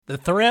The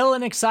thrill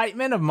and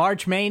excitement of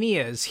March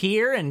Mania is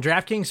here, and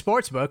DraftKings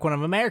Sportsbook, one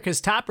of America's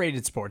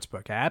top-rated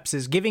sportsbook apps,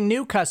 is giving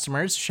new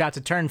customers a shot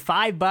to turn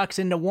 $5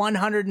 into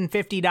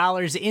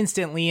 $150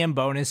 instantly in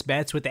bonus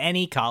bets with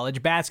any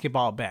college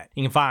basketball bet.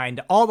 You can find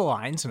all the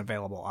lines and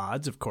available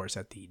odds, of course,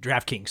 at the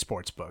DraftKings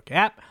Sportsbook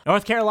app.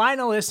 North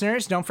Carolina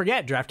listeners, don't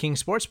forget,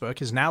 DraftKings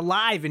Sportsbook is now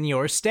live in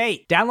your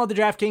state. Download the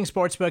DraftKings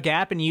Sportsbook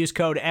app and use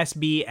code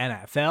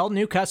SBNFL.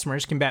 New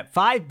customers can bet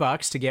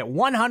 $5 to get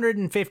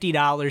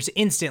 $150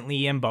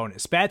 instantly in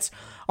bonus bets,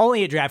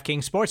 only at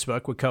DraftKings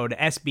Sportsbook with code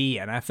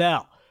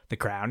SBNFL. The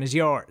crown is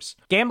yours.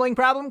 Gambling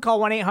problem? Call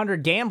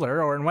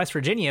 1-800-GAMBLER, or in West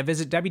Virginia,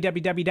 visit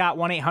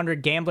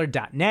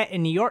www.1800gambler.net.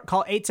 In New York,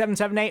 call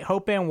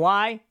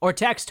 877-8-HOPE-NY or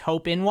text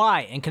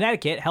HOPE-NY. In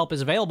Connecticut, help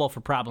is available for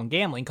problem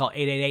gambling. Call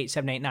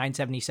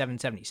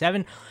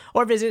 888-789-7777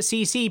 or visit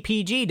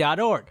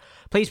ccpg.org.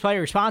 Please play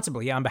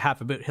responsibly on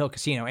behalf of Boot Hill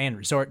Casino and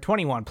Resort.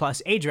 21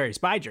 plus, age varies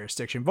by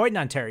jurisdiction. Void in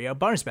Ontario.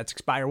 Bonus bets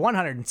expire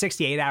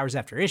 168 hours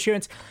after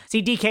issuance.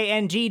 See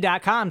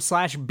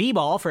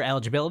dkng.com/bball for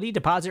eligibility,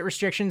 deposit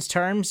restrictions,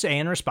 terms,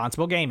 and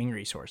responsible gaming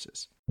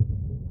resources.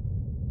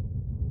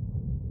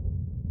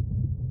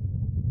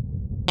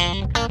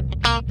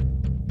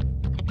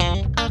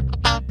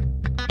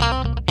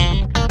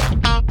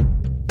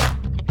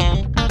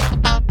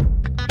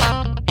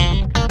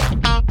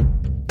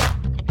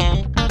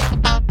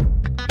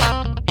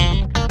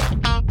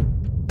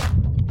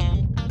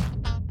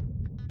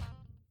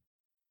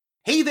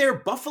 Hey there,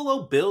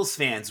 Buffalo Bills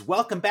fans.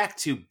 Welcome back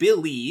to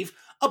Believe,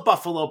 a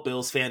Buffalo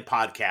Bills fan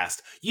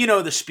podcast. You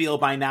know the spiel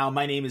by now.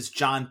 My name is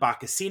John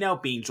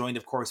Boccacino, being joined,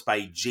 of course,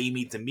 by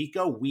Jamie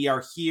D'Amico. We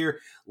are here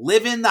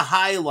living the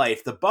high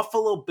life. The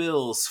Buffalo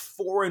Bills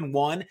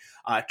 4-1,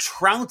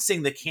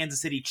 trouncing the Kansas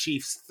City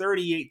Chiefs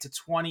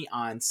 38-20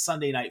 on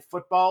Sunday Night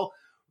Football.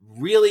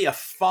 Really a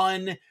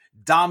fun,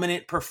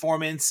 dominant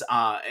performance.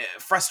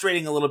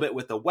 Frustrating a little bit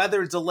with the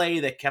weather delay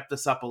that kept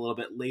us up a little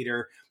bit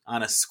later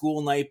on a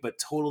school night, but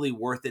totally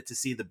worth it to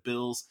see the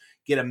Bills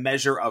get a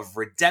measure of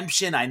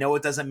redemption. I know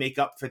it doesn't make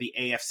up for the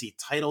AFC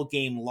title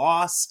game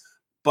loss,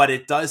 but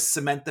it does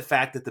cement the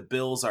fact that the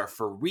Bills are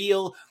for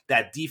real.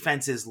 That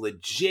defense is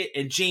legit.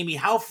 And Jamie,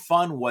 how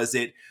fun was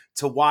it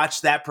to watch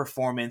that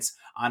performance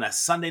on a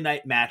Sunday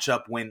night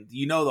matchup when,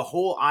 you know, the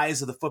whole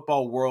eyes of the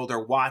football world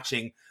are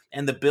watching,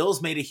 and the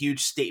Bills made a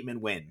huge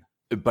statement win?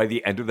 By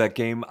the end of that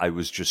game, I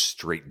was just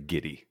straight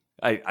giddy.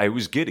 I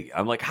was giddy.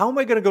 I'm like, how am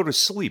I going to go to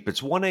sleep?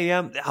 It's 1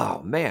 a.m.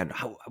 Oh, man,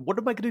 what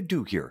am I going to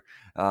do here?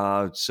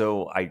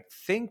 So I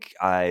think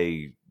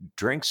I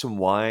drank some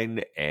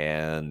wine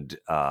and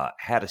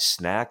had a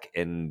snack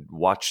and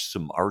watched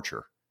some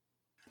Archer.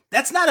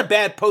 That's not a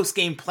bad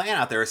post-game plan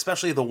out there,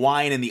 especially the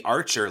wine and the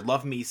Archer.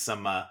 Love me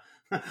some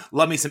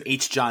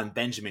H. John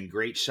Benjamin.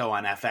 Great show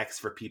on FX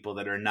for people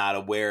that are not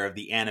aware of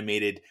the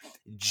animated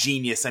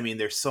genius. I mean,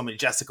 there's so many,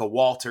 Jessica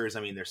Walters.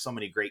 I mean, there's so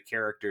many great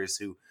characters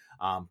who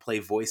play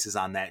voices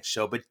on that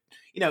show. But,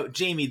 you know,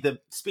 Jamie,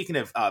 speaking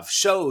of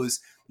shows,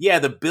 yeah,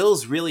 the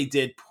Bills really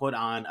did put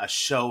on a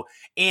show.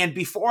 And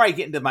before I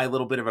get into my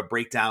little bit of a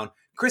breakdown,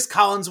 Chris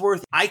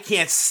Collinsworth, I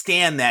can't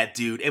stand that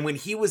dude. And when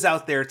he was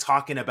out there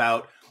talking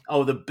about,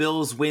 oh, the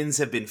Bills' wins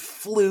have been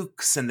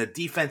flukes and the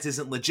defense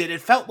isn't legit, it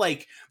felt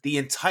like the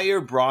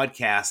entire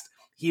broadcast,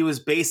 he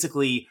was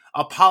basically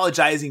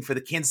apologizing for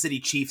the Kansas City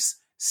Chiefs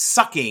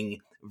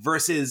sucking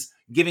versus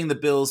giving the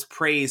Bills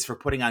praise for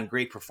putting on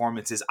great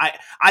performances. I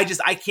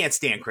can't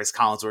stand Chris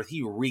Collinsworth.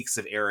 He reeks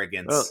of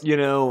arrogance. Well, you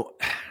know,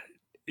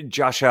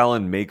 Josh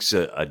Allen makes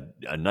a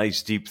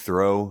nice deep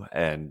throw,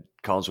 and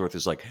Collinsworth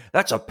is like,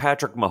 that's a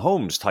Patrick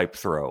Mahomes type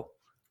throw,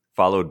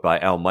 followed by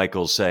Al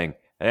Michaels saying,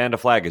 and a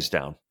flag is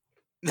down.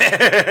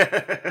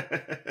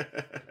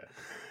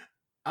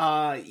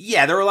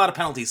 Yeah, there were a lot of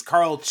penalties.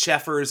 Carl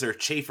Cheffers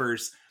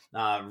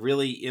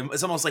really,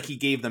 it's almost like he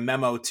gave the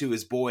memo to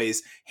his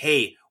boys.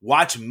 Hey,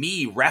 watch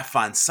me ref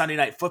on Sunday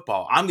Night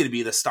Football. I'm going to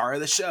be the star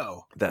of the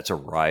show. That's a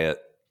riot.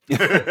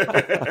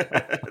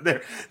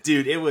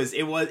 Dude,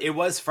 it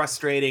was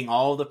frustrating.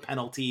 All the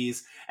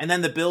penalties, and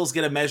then the Bills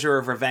get a measure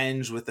of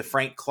revenge with the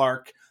Frank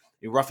Clark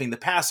roughing the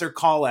passer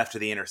call after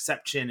the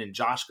interception, and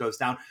Josh goes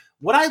down.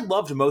 What I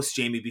loved most,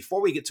 Jamie,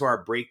 before we get to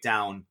our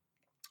breakdown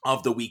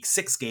of the Week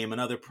 6 game,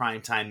 another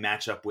primetime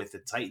matchup with the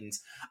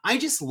Titans, I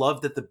just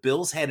love that the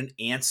Bills had an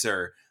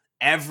answer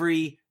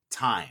every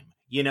time.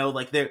 You know,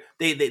 like they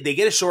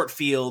get a short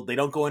field, they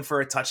don't go in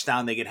for a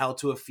touchdown, they get held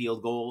to a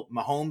field goal.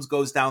 Mahomes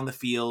goes down the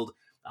field,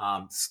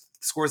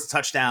 scores a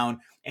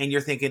touchdown, and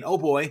you're thinking, oh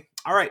boy,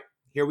 all right,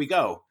 here we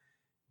go.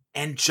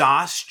 And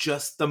Josh,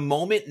 just the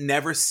moment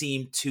never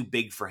seemed too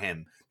big for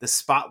him. The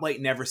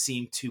spotlight never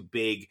seemed too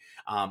big.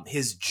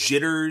 His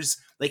jitters,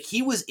 like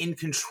he was in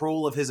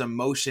control of his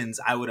emotions,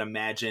 I would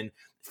imagine,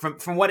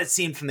 from what it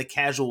seemed from the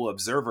casual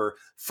observer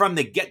from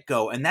the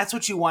get-go. And that's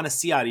what you want to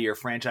see out of your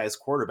franchise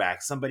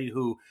quarterback, somebody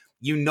who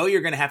you know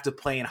you're going to have to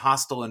play in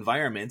hostile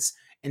environments.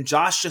 And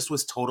Josh just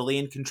was totally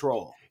in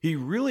control. He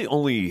really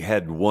only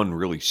had one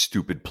really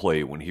stupid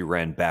play when he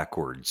ran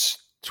backwards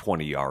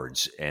 20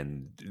 yards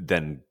and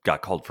then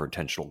got called for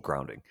intentional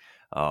grounding.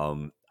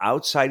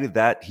 outside of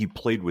that, he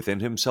played within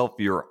himself.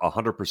 You're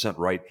 100%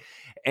 right.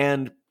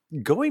 And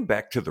going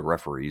back to the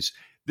referees,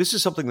 this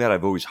is something that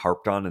I've always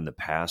harped on in the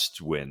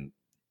past when,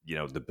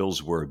 the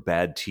Bills were a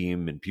bad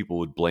team and people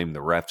would blame the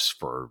refs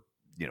for,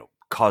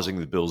 causing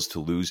the Bills to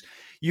lose.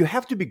 You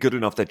have to be good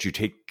enough that you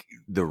take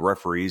the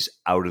referees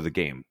out of the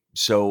game.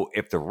 So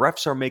if the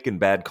refs are making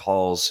bad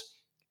calls,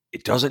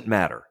 it doesn't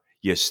matter.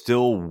 You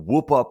still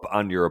whoop up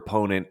on your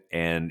opponent,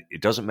 and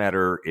it doesn't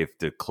matter if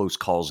the close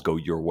calls go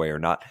your way or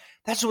not.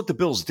 That's what the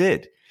Bills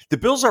did. The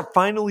Bills are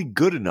finally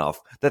good enough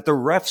that the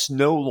refs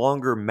no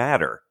longer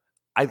matter.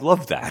 I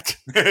love that.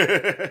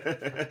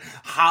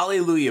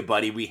 Hallelujah,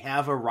 buddy. We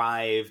have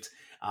arrived.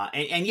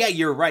 And yeah,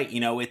 you're right.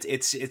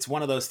 It's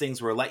one of those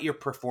things where let your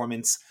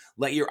performance,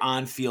 let your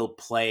on-field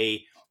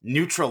play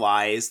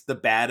neutralize the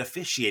bad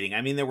officiating.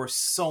 I mean, there were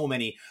so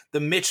many. The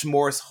Mitch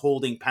Morse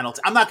holding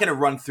penalty. I'm not going to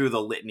run through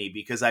the litany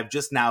because I've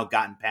just now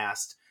gotten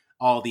past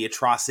all the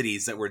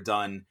atrocities that were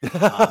done.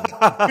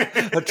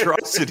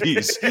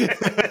 Atrocities.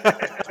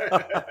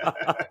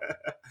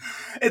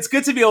 It's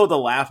good to be able to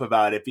laugh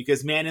about it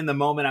because, man, in the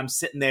moment I'm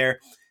sitting there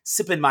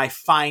sipping my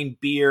fine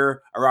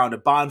beer around a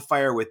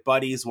bonfire with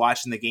buddies,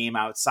 watching the game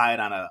outside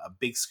on a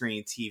big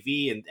screen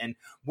TV. And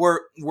we're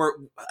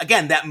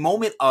again, that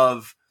moment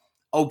of,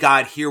 oh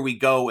God, here we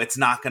go, it's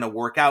not going to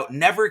work out,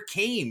 never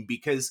came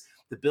because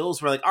the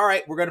Bills were like, all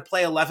right, we're going to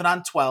play 11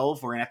 on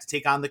 12. We're going to have to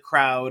take on the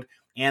crowd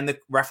and the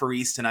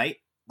referees tonight.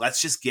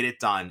 Let's just get it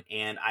done.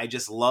 And I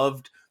just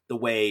loved the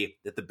way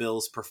that the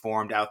Bills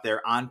performed out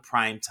there on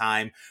prime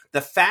time.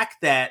 The fact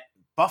that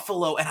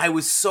Buffalo, and I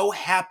was so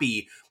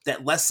happy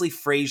that Leslie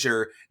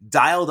Frazier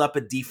dialed up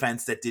a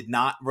defense that did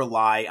not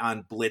rely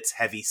on blitz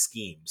heavy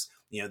schemes.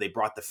 They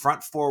brought the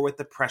front four with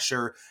the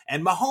pressure.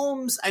 And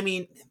Mahomes, I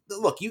mean,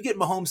 look, you get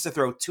Mahomes to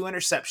throw 2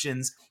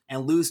 interceptions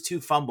and lose 2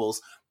 fumbles.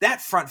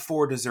 That front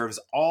four deserves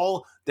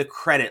all the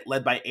credit,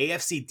 led by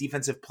AFC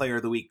Defensive Player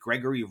of the Week,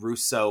 Gregory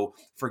Rousseau,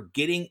 for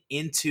getting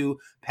into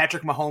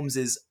Patrick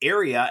Mahomes'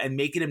 area and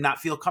making him not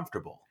feel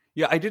comfortable.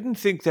 Yeah, I didn't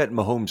think that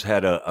Mahomes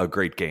had a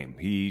great game.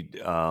 He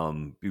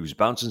was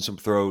bouncing some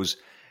throws.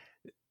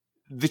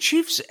 The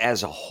Chiefs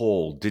as a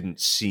whole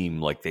didn't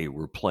seem like they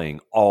were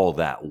playing all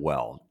that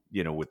well.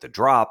 With the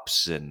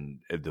drops and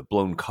the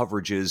blown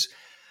coverages.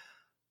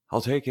 I'll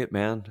take it,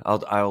 man.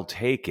 I'll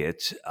take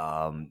it.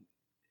 The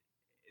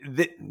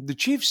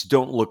Chiefs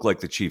don't look like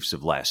the Chiefs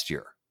of last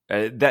year.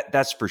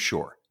 That's for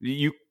sure.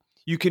 You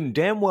can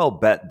damn well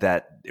bet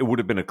that it would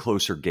have been a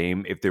closer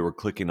game if they were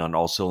clicking on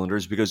all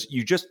cylinders because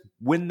you just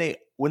when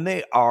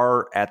they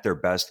are at their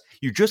best,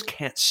 you just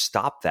can't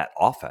stop that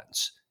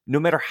offense. No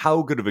matter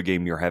how good of a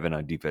game you're having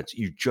on defense,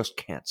 you just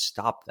can't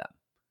stop them.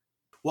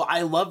 Well,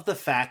 I love the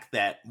fact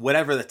that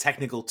whatever the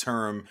technical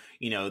term,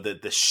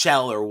 the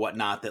shell or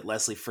whatnot that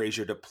Leslie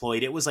Frazier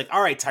deployed, it was like,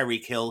 all right,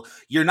 Tyreek Hill,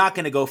 you're not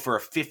going to go for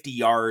a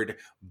 50-yard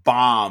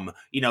bomb.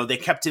 They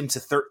kept him to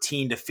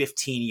 13 to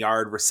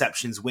 15-yard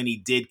receptions when he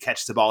did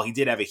catch the ball. He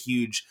did have a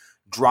huge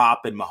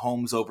drop, and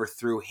Mahomes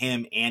overthrew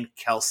him and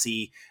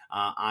Kelsey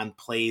on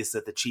plays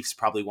that the Chiefs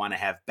probably want to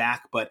have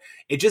back. But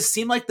it just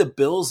seemed like the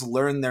Bills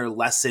learned their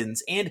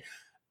lessons, and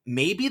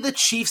maybe the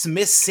Chiefs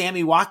miss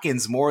Sammy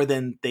Watkins more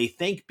than they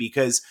think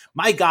because,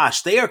 my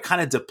gosh, they are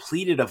kind of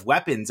depleted of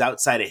weapons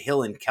outside of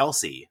Hill and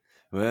Kelsey.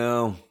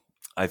 Well,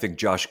 I think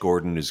Josh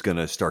Gordon is going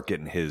to start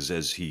getting his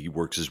as he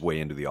works his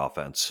way into the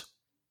offense.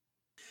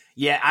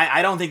 Yeah,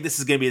 I don't think this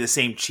is going to be the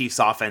same Chiefs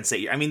offense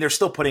that I mean, they're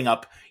still putting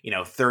up,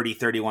 30,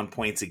 31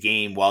 points a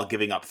game while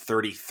giving up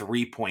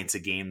 33 points a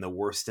game, the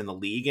worst in the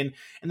league. And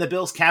the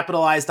Bills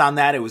capitalized on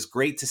that. It was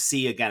great to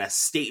see, again, a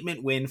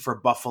statement win for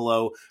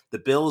Buffalo. The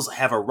Bills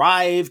have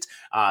arrived.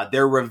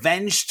 Their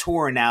revenge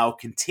tour now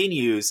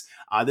continues.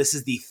 This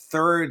is the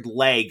third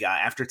leg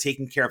after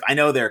taking care of, I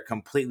know they're a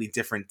completely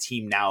different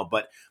team now,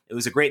 but it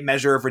was a great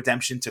measure of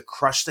redemption to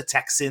crush the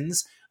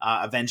Texans,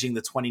 avenging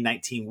the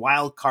 2019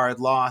 wild card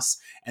loss,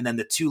 and then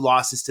the 2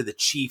 losses to the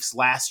Chiefs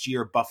last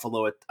year.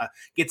 Buffalo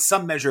gets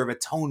some measure of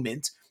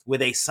atonement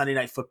with a Sunday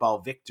Night Football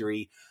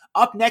victory.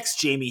 Up next,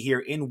 Jamie, here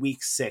in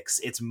Week 6,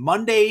 it's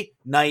Monday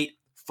Night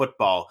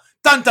Football.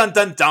 Dun, dun,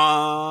 dun,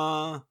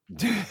 dun!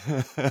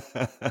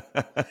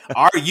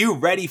 Are you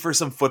ready for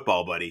some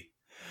football, buddy?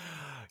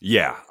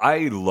 Yeah,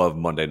 I love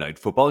Monday Night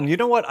Football. And you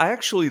know what? I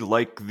actually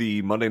like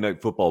the Monday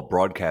Night Football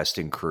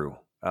broadcasting crew.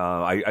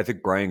 I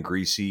think Brian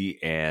Griese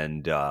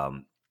and,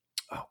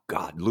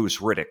 Louis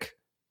Riddick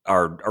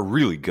are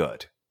really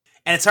good.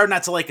 And it's hard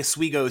not to like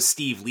Oswego's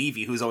Steve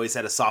Levy, who's always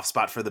had a soft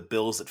spot for the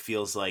Bills. It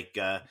feels like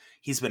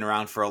he's been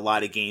around for a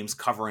lot of games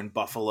covering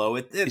Buffalo.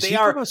 Is he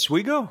from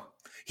Oswego?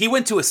 He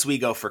went to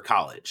Oswego for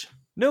college.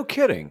 No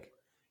kidding.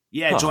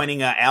 Yeah,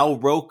 joining Al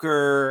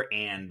Roker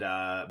and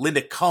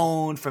Linda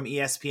Cohn from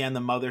ESPN, the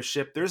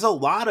mothership. There's a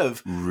lot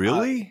of...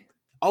 Really?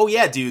 Oh,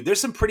 yeah, dude. There's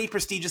some pretty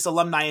prestigious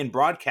alumni in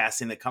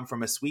broadcasting that come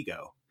from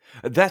Oswego.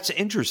 That's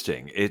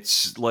interesting.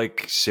 It's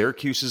like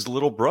Syracuse's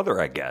little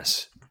brother, I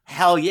guess.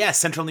 Hell yeah,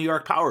 Central New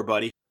York power,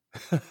 buddy.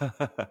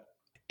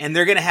 and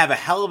they're going to have a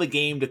hell of a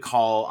game to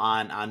call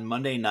on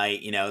Monday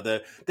night. You know,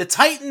 the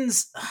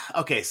Titans.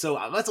 Okay, so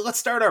let's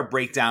start our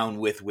breakdown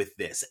with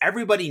this.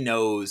 Everybody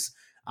knows,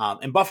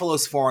 and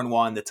Buffalo's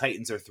 4-1. The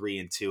Titans are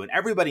 3-2, and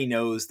everybody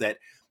knows that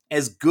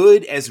as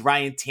good as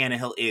Ryan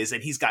Tannehill is,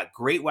 and he's got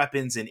great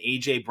weapons in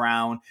A.J.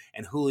 Brown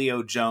and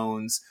Julio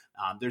Jones.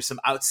 There's some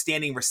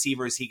outstanding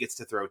receivers he gets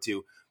to throw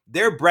to.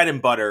 Their bread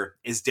and butter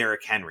is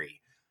Derrick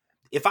Henry.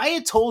 If I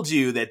had told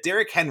you that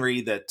Derrick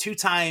Henry, the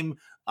two-time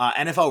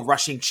NFL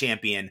rushing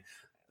champion,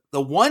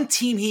 the one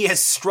team he has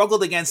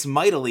struggled against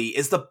mightily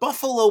is the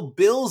Buffalo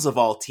Bills of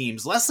all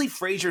teams, Leslie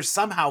Frazier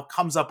somehow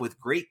comes up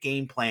with great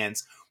game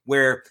plans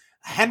where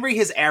Henry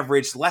has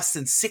averaged less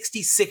than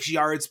 66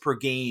 yards per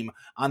game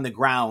on the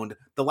ground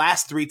the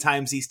last 3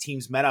 times these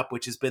teams met up,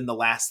 which has been the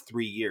last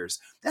 3 years.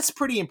 That's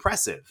pretty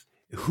impressive.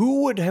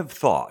 Who would have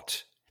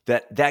thought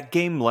that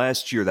game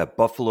last year that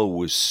Buffalo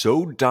was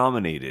so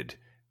dominated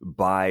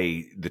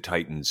by the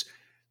Titans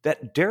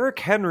that Derrick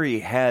Henry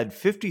had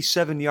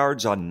 57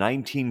 yards on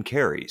 19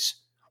 carries?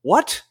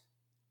 What?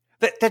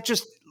 That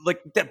just,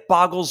 like, that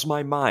boggles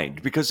my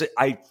mind, because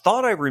I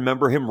thought I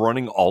remember him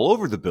running all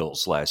over the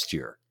Bills last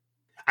year.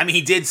 I mean,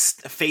 he did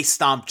face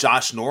stomp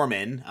Josh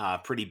Norman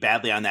pretty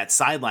badly on that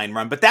sideline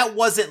run, but that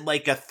wasn't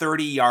like a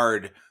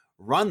 30-yard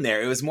run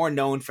there. It was more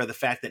known for the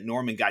fact that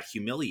Norman got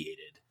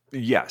humiliated.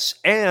 Yes,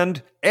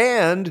 and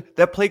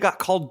that play got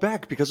called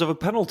back because of a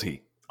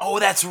penalty. Oh,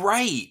 that's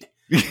right.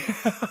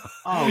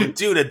 Oh,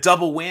 dude, a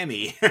double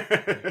whammy.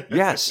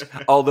 Yes,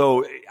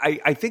 although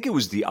I think it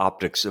was the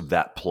optics of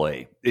that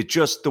play. It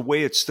just, the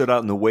way it stood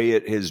out and the way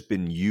it has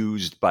been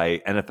used by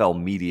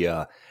NFL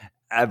media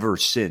ever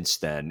since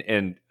then.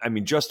 And I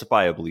mean,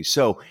 justifiably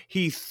so.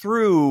 He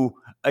threw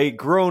a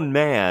grown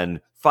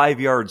man 5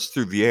 yards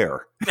through the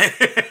air.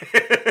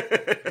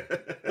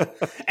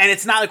 And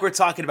it's not like we're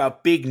talking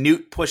about Big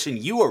Newt pushing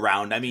you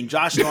around. I mean,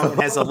 Josh Norman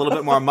has a little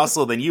bit more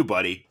muscle than you,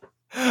 buddy.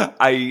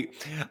 I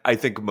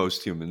think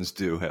most humans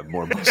do have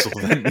more muscle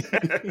than me.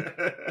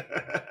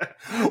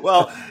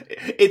 Well,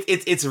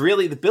 it's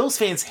really, the Bills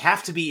fans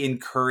have to be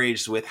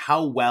encouraged with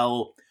how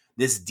well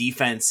this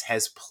defense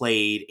has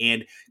played.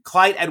 And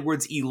Clyde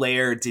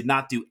Edwards-Helaire did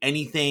not do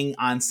anything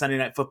on Sunday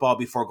Night Football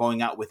before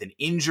going out with an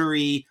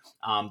injury.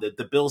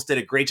 The Bills did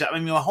a great job. I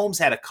mean, Mahomes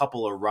had a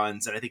couple of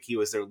runs, and I think he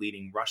was their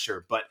leading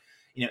rusher. But,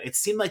 you know, it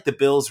seemed like the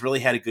Bills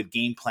really had a good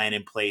game plan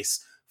in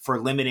place for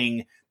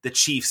limiting the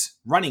Chiefs'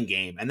 running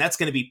game. And that's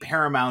going to be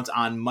paramount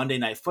on Monday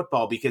Night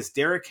Football, because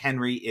Derrick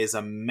Henry is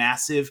a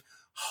massive,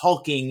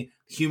 hulking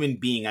human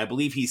being. I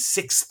believe he's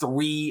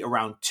 6'3",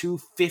 around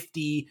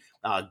 250,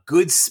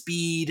 good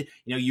speed.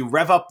 You know, you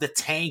rev up the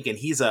tank and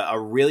he's a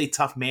really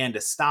tough man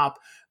to stop.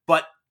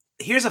 But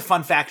here's a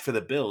fun fact for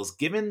the Bills.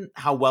 Given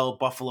how well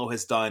Buffalo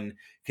has done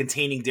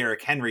containing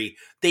Derrick Henry,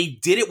 they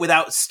did it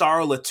without Star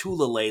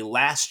Lotulelei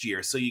last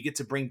year. So you get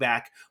to bring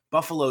back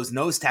Buffalo's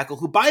nose tackle,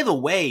 who, by the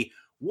way,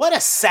 what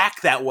a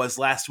sack that was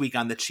last week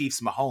on the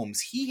Chiefs' Mahomes.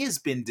 He has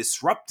been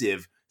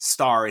disruptive,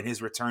 Star, in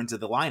his return to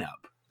the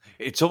lineup.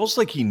 It's almost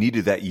like he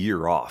needed that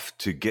year off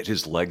to get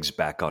his legs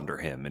back under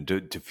him and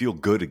to feel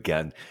good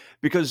again.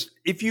 Because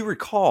if you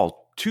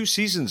recall, 2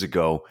 seasons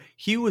ago,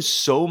 he was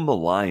so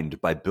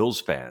maligned by Bills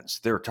fans.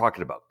 They were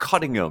talking about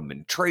cutting him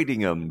and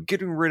trading him,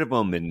 getting rid of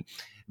him and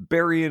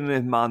burying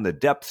him on the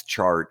depth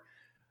chart.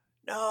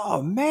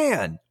 Oh,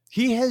 man.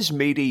 He has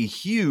made a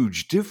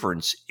huge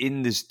difference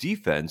in this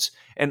defense,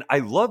 and I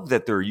love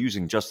that they're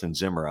using Justin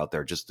Zimmer out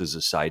there, just as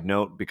a side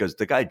note, because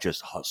the guy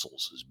just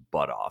hustles his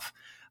butt off.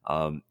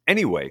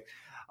 Anyway,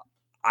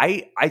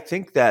 I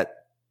think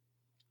that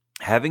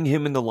having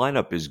him in the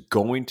lineup is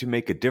going to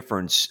make a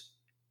difference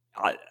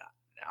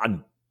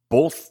on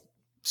both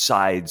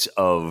sides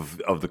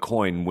of the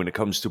coin when it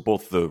comes to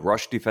both the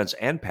rush defense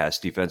and pass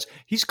defense.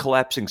 He's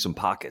collapsing some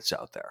pockets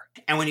out there.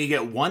 And when you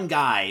get one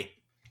guy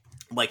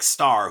like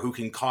Star, who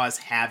can cause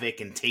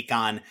havoc and take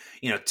on,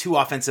 2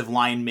 offensive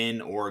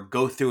linemen, or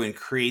go through and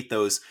create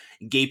those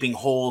gaping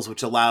holes,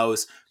 which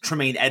allows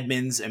Tremaine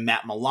Edmonds and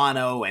Matt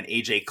Milano and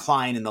AJ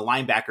Klein and the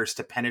linebackers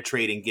to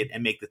penetrate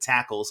and make the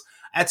tackles.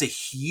 That's a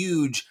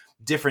huge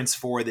difference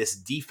for this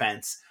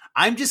defense.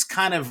 I'm just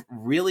kind of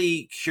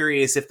really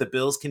curious if the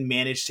Bills can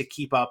manage to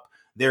keep up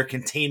their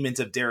containment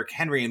of Derrick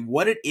Henry, and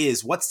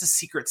what's the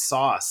secret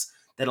sauce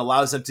that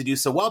allows them to do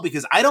so well,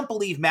 because I don't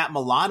believe Matt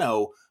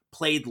Milano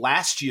played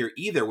last year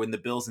either, when the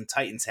Bills and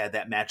Titans had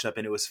that matchup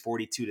and it was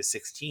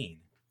 42-16.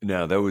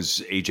 No, that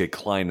was AJ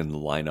Klein in the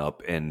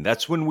lineup, and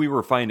that's when we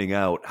were finding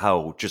out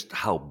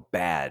how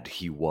bad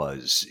he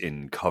was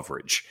in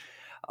coverage.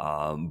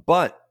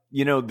 But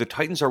the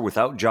Titans are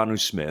without Jonnu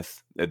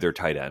Smith, their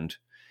tight end,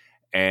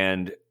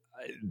 and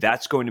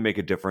that's going to make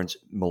a difference.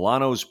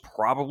 Milano's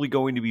probably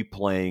going to be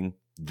playing.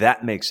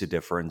 That makes a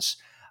difference.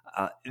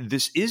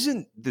 This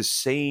isn't the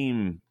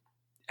same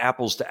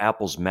apples to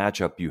apples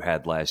matchup you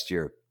had last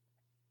year.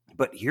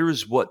 But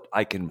here's what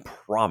I can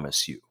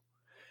promise you.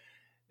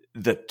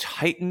 The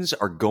Titans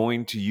are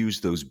going to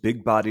use those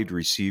big-bodied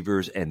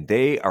receivers, and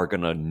they are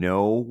going to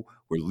know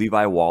where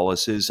Levi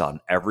Wallace is on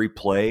every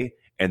play,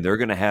 and they're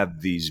going to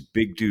have these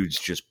big dudes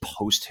just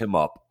post him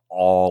up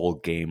all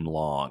game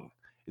long.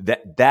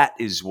 That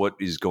is what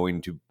is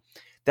going to.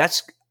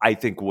 That's, I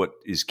think, what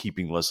is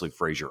keeping Leslie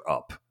Frazier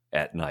up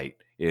at night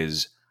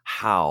is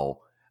how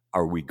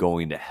are we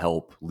going to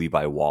help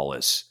Levi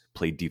Wallace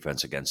play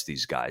defense against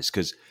these guys?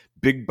 Because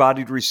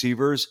big-bodied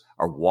receivers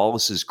are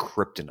Wallace's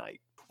kryptonite.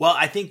 Well,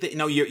 I think that,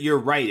 you're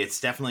right. It's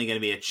definitely going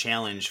to be a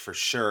challenge for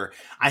sure.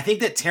 I think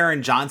that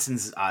Taron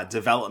Johnson's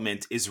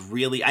development is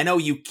really, I know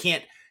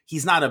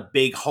he's not a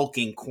big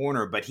hulking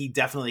corner, but he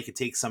definitely could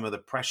take some of the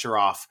pressure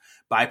off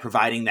by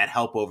providing that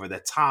help over the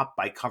top,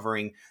 by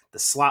covering the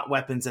slot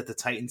weapons that the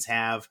Titans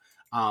have.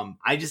 I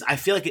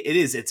feel like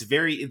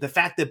the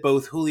fact that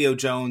both Julio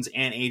Jones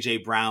and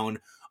AJ Brown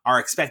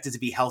are expected to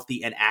be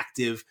healthy and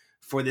active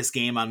for this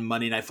game on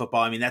Monday Night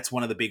Football. I mean, that's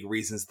one of the big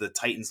reasons the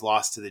Titans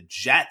lost to the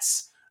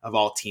Jets of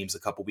all teams a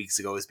couple weeks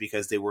ago, is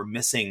because they were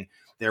missing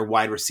their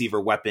wide receiver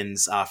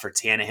weapons for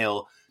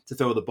Tannehill to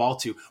throw the ball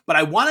to. But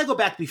I want to go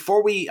back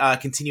before we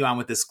continue on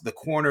with the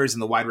corners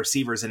and the wide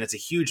receivers, and it's a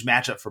huge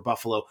matchup for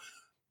Buffalo.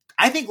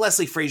 I think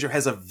Leslie Frazier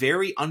has a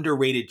very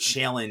underrated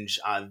challenge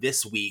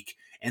this week,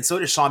 and so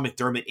does Sean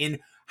McDermott, in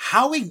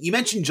how you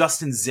mentioned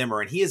Justin Zimmer,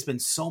 and he has been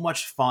so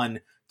much fun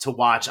to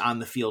watch on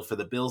the field for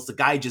the Bills. The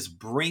guy just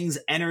brings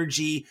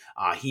energy.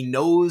 He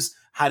knows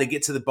how to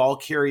get to the ball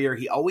carrier.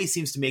 He always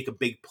seems to make a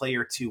big play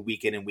or two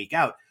week in and week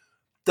out.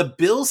 The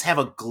Bills have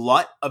a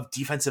glut of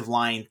defensive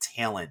line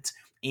talent,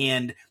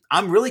 and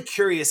I'm really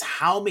curious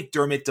how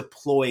McDermott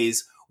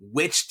deploys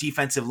which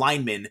defensive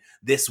lineman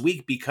this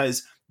week,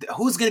 because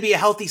who's going to be a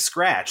healthy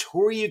scratch?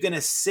 Who are you going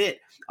to sit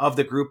of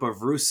the group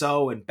of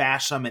Rousseau and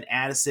Basham and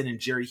Addison and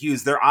Jerry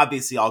Hughes? They're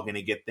obviously all going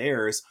to get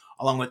theirs,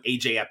 along with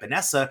AJ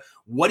Epinesa.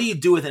 What do you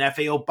do with an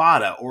F.A.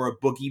 Obata or a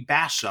Boogie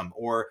Basham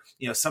or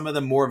some of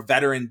the more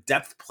veteran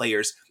depth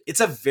players?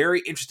 It's a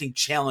very interesting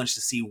challenge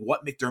to see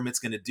what McDermott's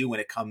going to do when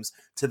it comes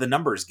to the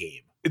numbers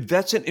game.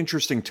 That's an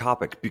interesting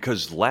topic,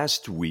 because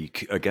last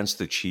week against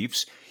the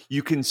Chiefs,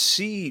 you can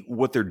see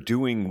what they're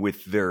doing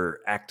with their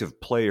active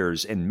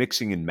players and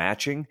mixing and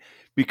matching,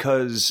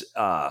 because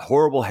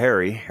Horrible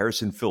Harry,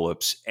 Harrison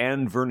Phillips,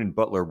 and Vernon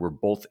Butler were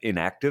both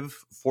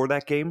inactive for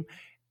that game.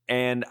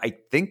 And I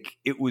think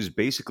it was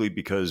basically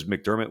because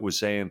McDermott was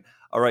saying,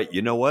 all right,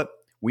 you know what?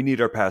 We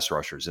need our pass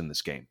rushers in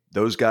this game.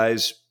 Those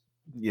guys,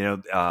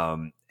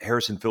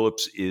 Harrison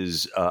Phillips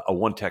is a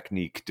one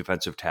technique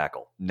defensive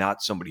tackle,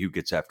 not somebody who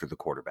gets after the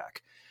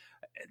quarterback.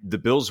 The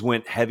Bills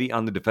went heavy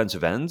on the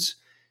defensive ends.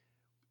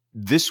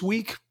 This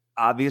week,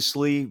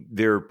 obviously,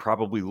 they're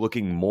probably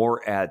looking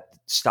more at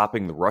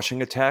stopping the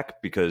rushing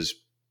attack, because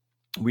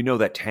we know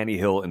that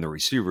Tannehill and the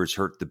receivers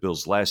hurt the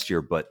Bills last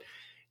year, but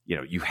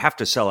you have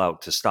to sell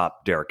out to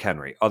stop Derrick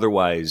Henry.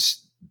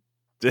 Otherwise,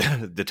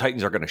 the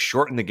Titans are going to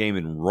shorten the game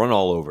and run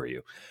all over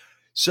you.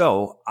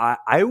 So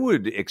I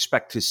would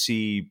expect to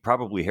see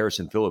probably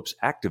Harrison Phillips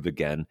active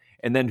again.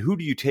 And then who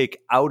do you take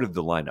out of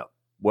the lineup?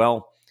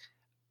 Well,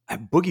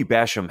 Boogie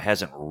Basham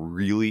hasn't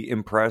really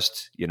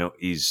impressed.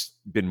 He's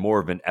been more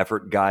of an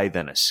effort guy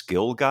than a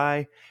skill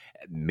guy.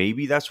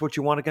 Maybe that's what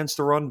you want against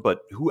the run,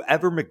 but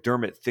whoever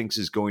McDermott thinks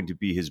is going to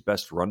be his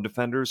best run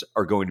defenders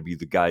are going to be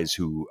the guys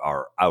who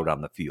are out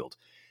on the field.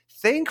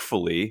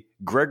 Thankfully,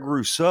 Greg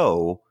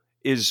Rousseau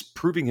is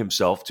proving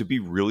himself to be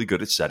really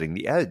good at setting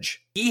the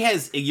edge.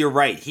 You're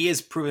right. He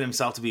has proven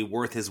himself to be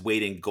worth his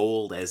weight in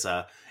gold as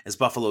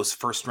Buffalo's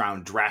first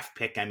round draft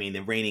pick. I mean,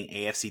 the reigning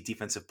AFC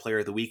Defensive Player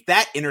of the Week.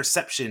 That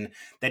interception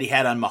that he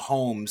had on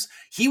Mahomes,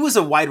 he was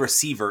a wide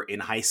receiver in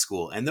high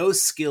school, and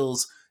those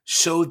skills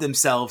showed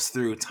themselves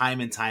through time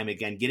and time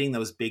again, getting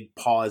those big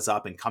paws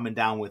up and coming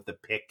down with the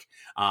pick.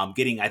 I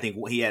think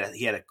he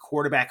had a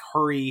quarterback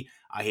hurry.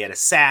 He had a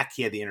sack.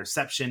 He had the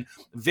interception.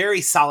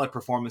 Very solid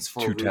performance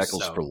for Two Rousseau.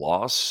 Tackles for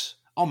loss.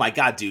 Oh my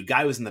God, dude!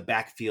 Guy was in the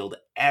backfield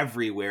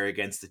everywhere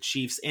against the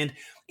Chiefs, and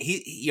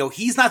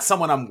he's not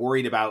someone I'm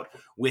worried about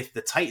with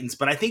the Titans.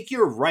 But I think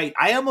you're right.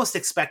 I almost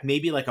expect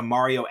maybe like a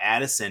Mario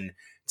Addison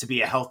to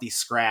be a healthy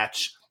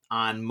scratch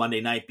on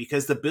Monday night,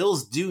 because the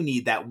Bills do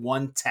need that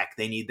one tech.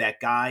 They need that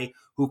guy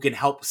who can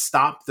help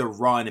stop the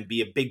run and be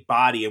a big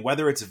body. And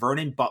whether it's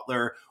Vernon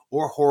Butler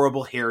or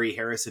Horrible Harry,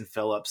 Harrison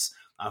Phillips,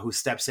 who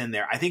steps in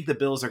there, I think the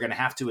Bills are going to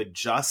have to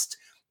adjust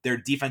their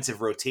defensive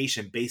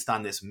rotation based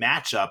on this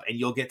matchup. And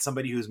you'll get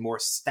somebody who's more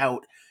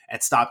stout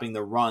at stopping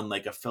the run,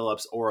 like a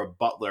Phillips or a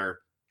Butler,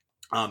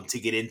 to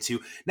get into.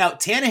 Now,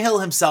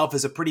 Tannehill himself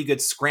is a pretty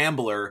good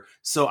scrambler.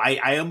 So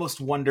I almost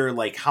wonder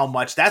like how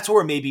much that's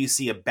where maybe you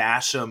see a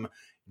Basham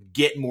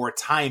get more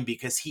time,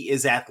 because he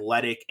is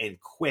athletic and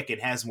quick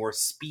and has more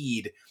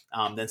speed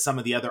than some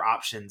of the other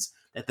options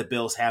that the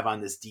Bills have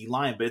on this D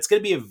line. But it's going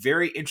to be a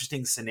very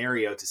interesting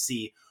scenario to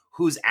see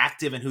who's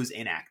active and who's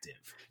inactive.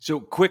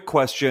 So quick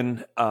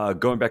question,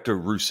 going back to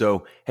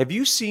Rousseau, have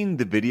you seen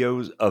the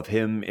videos of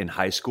him in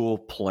high school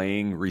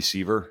playing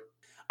receiver?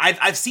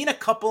 I've seen a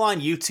couple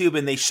on YouTube,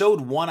 and they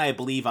showed one, I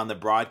believe, on the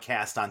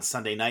broadcast on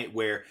Sunday night,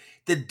 where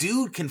the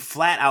dude can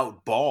flat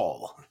out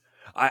ball.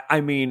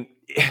 I mean,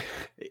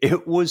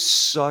 it was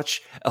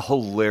such a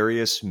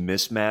hilarious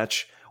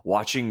mismatch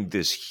watching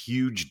this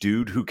huge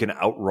dude who can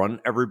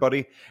outrun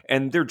everybody.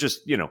 And they're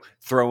just,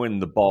 throwing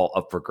the ball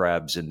up for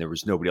grabs and there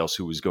was nobody else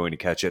who was going to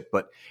catch it.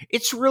 But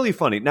it's really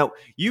funny. Now,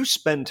 you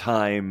spend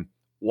time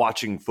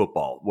watching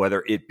football,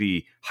 whether it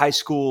be high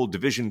school,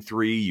 Division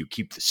III, you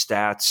keep the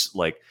stats.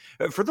 Like,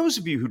 for those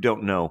of you who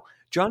don't know,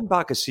 John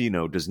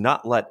Boccacino does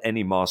not let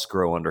any moss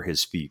grow under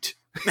his feet.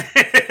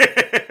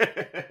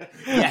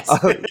 Yes.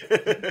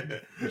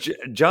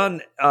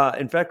 John,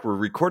 in fact, we're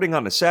recording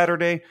on a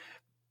Saturday.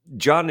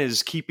 John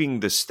is keeping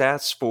the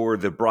stats for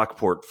the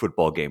Brockport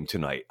football game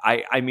tonight.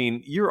 I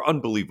mean, you're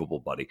unbelievable,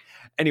 buddy.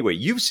 Anyway,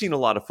 you've seen a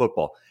lot of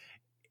football.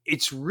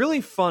 It's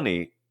really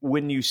funny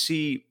when you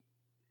see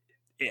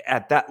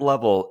at that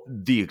level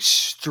the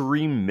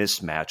extreme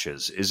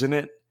mismatches, isn't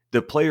it?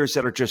 The players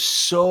that are just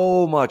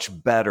so much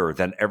better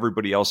than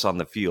everybody else on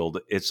the field.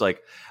 It's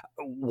like,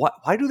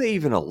 why do they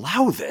even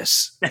allow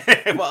this?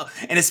 Well,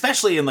 and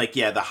especially in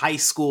the high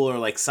school or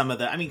like some of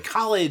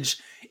college,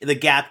 the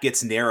gap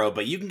gets narrow,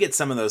 but you can get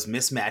some of those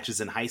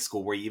mismatches in high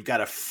school where you've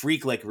got a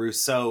freak like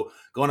Rousseau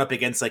going up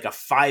against like a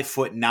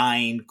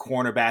 5'9"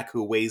 cornerback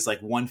who weighs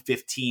like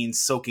 115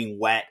 soaking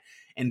wet,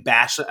 and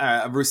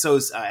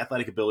Rousseau's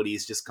athletic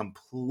abilities just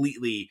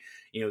completely,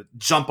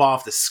 jump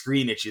off the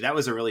screen at you. That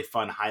was a really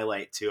fun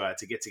highlight to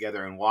get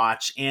together and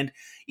watch. And,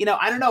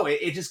 I don't know,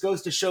 it just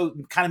goes to show,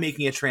 kind of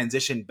making a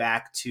transition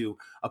back to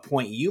a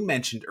point you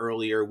mentioned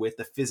earlier with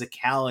the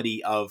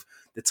physicality of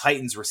the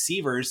Titans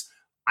receivers.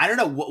 I don't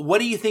know. What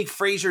do you think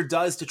Frazier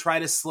does to try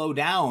to slow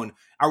down?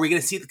 Are we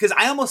going to see? Because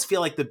I almost feel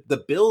like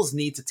the Bills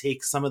need to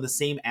take some of the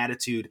same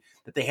attitude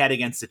that they had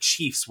against the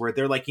Chiefs, where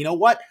they're like, you know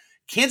what?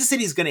 Kansas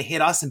City is going to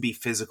hit us and be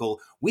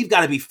physical. We've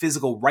got to be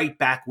physical right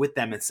back with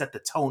them and set the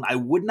tone. I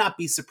would not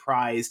be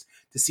surprised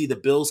to see the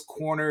Bills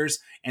corners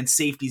and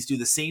safeties do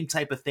the same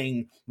type of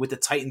thing with the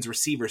Titans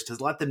receivers to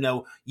let them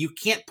know you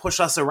can't push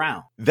us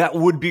around. That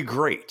would be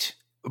great.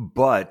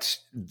 But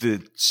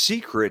the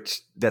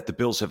secret that the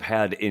Bills have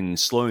had in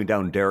slowing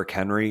down Derrick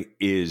Henry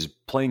is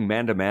playing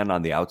man-to-man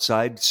on the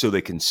outside so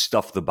they can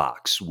stuff the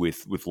box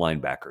with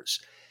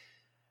linebackers.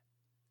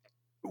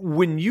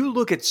 When you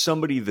look at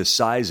somebody the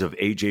size of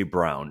A.J.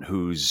 Brown,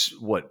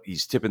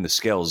 he's tipping the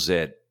scales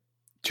at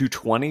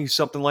 220,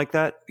 something like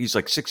that. He's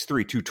like 6'3",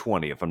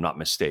 220, if I'm not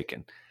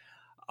mistaken.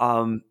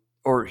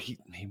 Or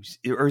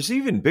is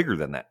even bigger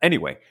than that.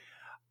 Anyway,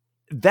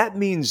 that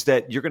means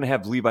that you're going to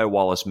have Levi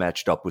Wallace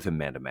matched up with him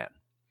man-to-man.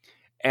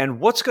 And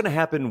what's going to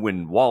happen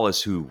when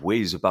Wallace, who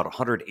weighs about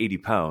 180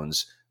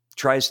 pounds,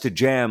 tries to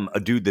jam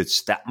a dude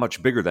that's that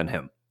much bigger than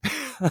him?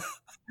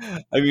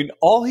 I mean,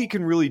 all he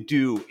can really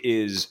do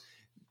is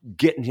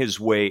get in his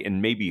way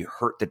and maybe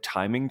hurt the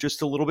timing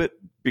just a little bit,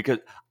 because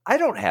I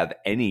don't have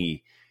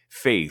any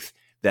faith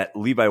that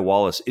Levi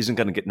Wallace isn't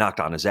going to get knocked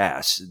on his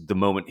ass the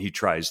moment he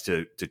tries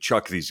to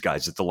chuck these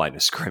guys at the line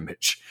of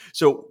scrimmage.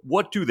 So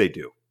what do they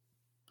do?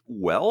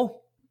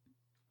 Well,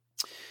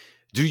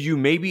 do you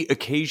maybe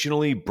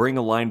occasionally bring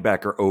a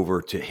linebacker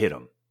over to hit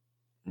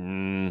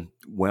him?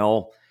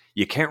 Well,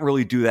 you can't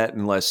really do that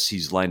unless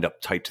he's lined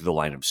up tight to the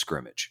line of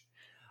scrimmage.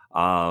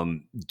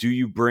 Do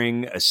you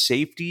bring a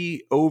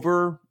safety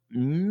over?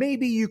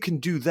 Maybe you can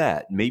do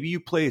that. Maybe you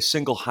play a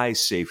single high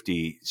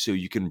safety so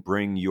you can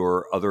bring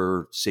your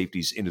other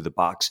safeties into the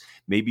box.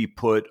 Maybe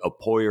put a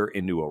Poyer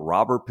into a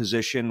robber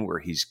position where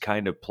he's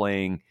kind of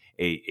playing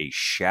a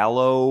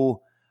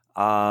shallow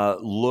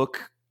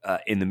look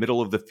in the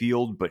middle of the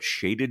field, but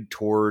shaded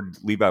toward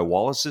Levi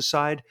Wallace's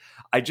side.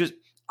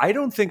 I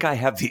don't think I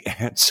have the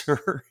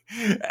answer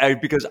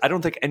because I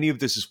don't think any of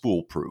this is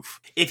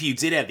foolproof. If you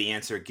did have the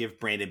answer, give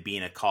Brandon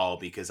Beane a call,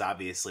 because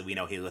obviously we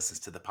know he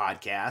listens to the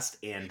podcast.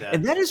 And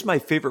that is my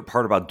favorite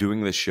part about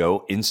doing this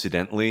show,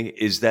 incidentally,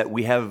 is that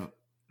we have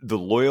the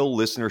loyal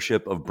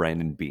listenership of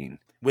Brandon Beane.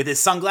 With his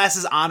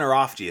sunglasses on or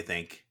off, do you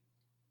think?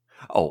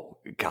 Oh,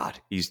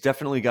 God. He's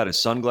definitely got his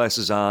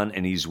sunglasses on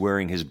and he's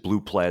wearing his blue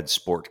plaid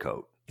sport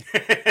coat.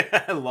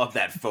 I love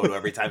that photo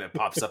every time it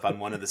pops up on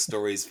one of the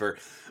stories for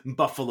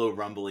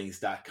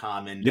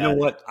BuffaloRumblings.com. And you know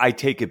what? I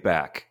take it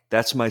back.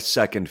 That's my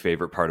second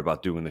favorite part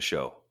about doing the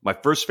show. My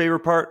first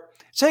favorite part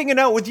is hanging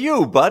out with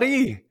you,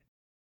 buddy.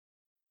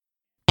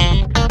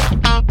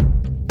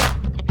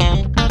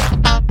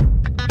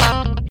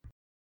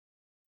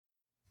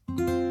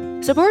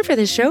 Support for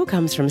this show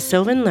comes from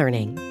Sylvan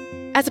Learning.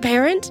 As a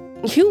parent,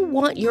 you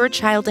want your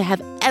child to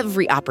have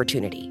every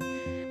opportunity.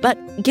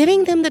 But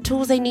giving them the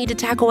tools they need to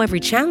tackle every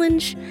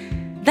challenge,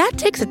 that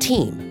takes a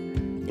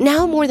team.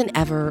 Now more than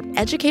ever,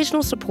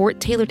 educational support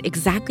tailored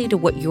exactly to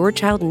what your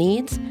child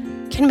needs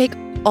can make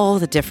all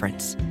the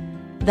difference.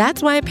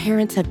 That's why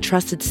parents have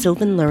trusted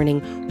Sylvan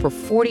Learning for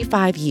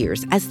 45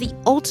 years as the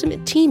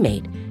ultimate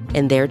teammate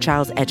in their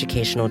child's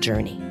educational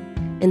journey,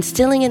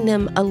 instilling in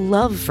them a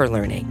love for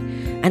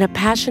learning and a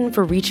passion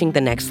for reaching the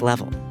next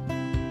level.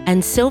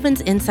 And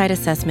Sylvan's Insight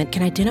Assessment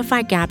can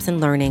identify gaps in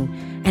learning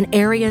and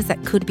areas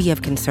that could be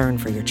of concern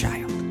for your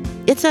child.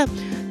 It's a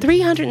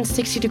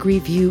 360-degree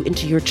view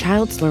into your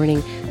child's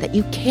learning that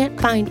you can't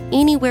find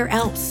anywhere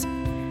else,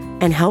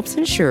 and helps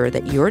ensure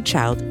that your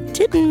child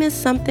didn't miss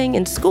something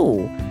in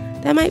school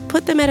that might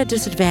put them at a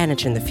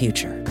disadvantage in the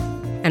future.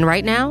 And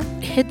right now,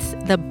 it's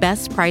the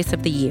best price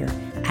of the year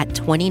at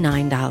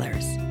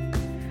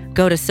 $29.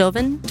 Go to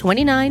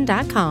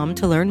sylvan29.com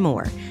to learn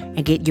more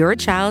and get your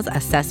child's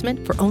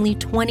assessment for only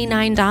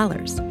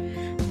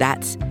 $29.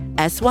 That's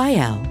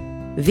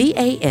SYLVAN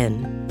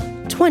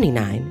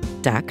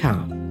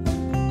 29.com.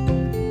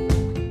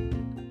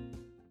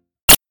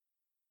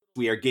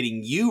 We are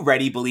getting you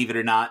ready, believe it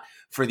or not,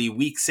 for the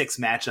Week 6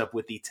 matchup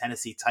with the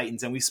Tennessee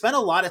Titans. And we spent a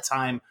lot of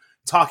time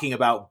talking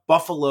about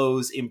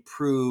Buffalo's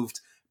improved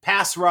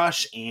pass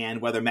rush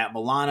and whether Matt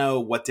Milano,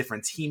 what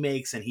difference he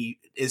makes, and he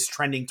is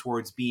trending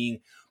towards being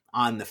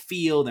on the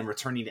field and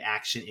returning to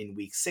action in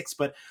Week 6.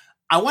 But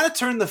I want to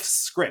turn the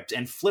script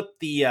and flip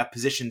the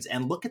positions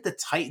and look at the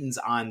Titans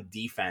on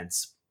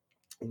defense.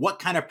 What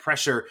kind of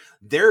pressure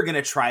they're going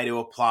to try to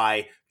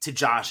apply to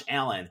Josh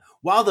Allen.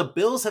 While the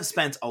Bills have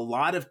spent a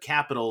lot of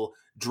capital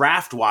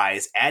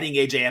draft-wise, adding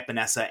A.J.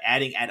 Epinesa,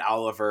 adding Ed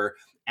Oliver,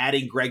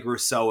 adding Greg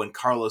Rousseau and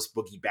Carlos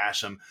Boogie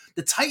Basham,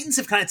 the Titans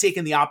have kind of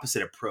taken the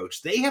opposite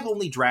approach. They have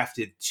only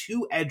drafted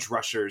 2 edge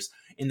rushers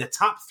in the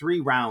top 3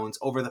 rounds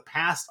over the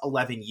past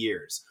 11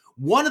 years.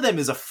 One of them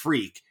is a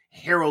freak,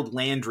 Harold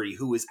Landry,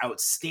 who is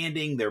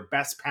outstanding, their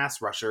best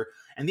pass rusher,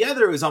 and the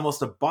other is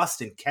almost a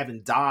bust in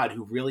Kevin Dodd,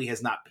 who really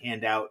has not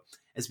panned out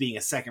as being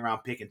a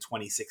second-round pick in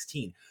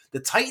 2016. The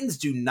Titans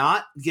do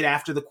not get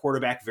after the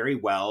quarterback very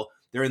well.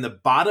 They're in the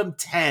bottom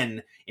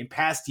 10 in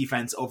pass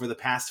defense over the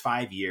past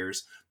 5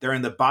 years. They're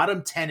in the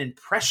bottom 10 in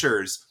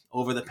pressures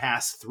over the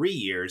past 3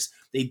 years.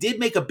 They did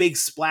make a big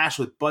splash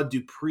with Bud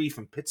Dupree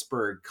from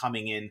Pittsburgh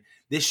coming in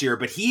this year,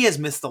 but he has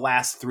missed the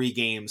last 3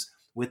 games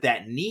with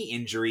that knee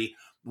injury.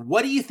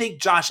 What do you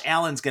think Josh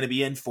Allen's going to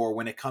be in for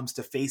when it comes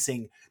to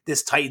facing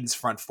this Titans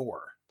front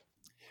 4?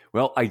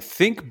 Well, I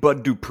think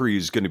Bud Dupree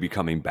is going to be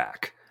coming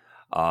back.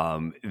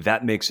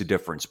 That makes a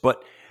difference.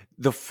 But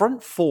the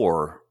front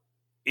 4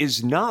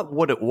 is not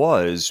what it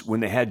was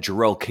when they had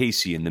Jarrell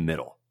Casey in the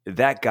middle.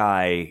 That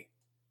guy,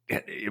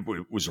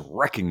 it was a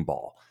wrecking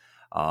ball.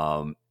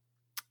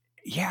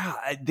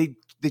 They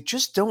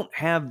just don't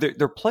have.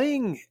 They're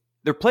playing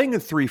a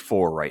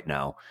 3-4 right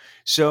now,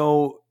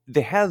 so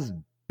they have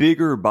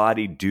bigger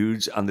bodied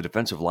dudes on the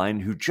defensive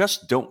line who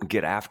just don't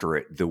get after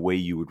it the way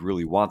you would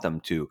really want them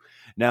to.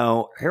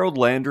 Now, Harold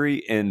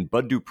Landry and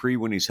Bud Dupree,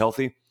 when he's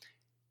healthy,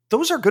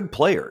 those are good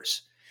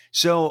players.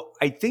 So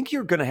I think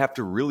you're going to have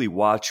to really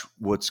watch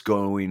what's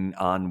going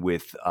on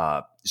with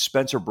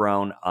Spencer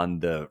Brown on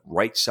the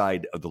right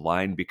side of the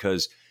line,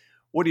 because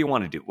what do you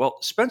want to do? Well,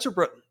 Spencer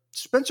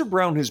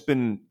Brown he's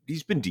been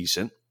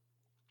decent.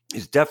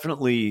 He's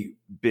definitely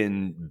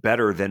been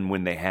better than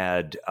when they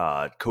had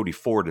Cody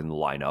Ford in the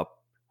lineup.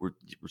 We're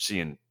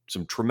seeing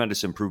some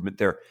tremendous improvement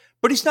there,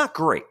 but he's not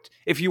great.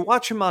 If you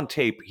watch him on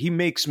tape, he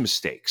makes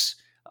mistakes.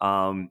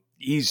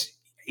 He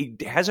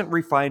hasn't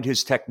refined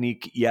his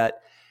technique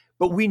yet,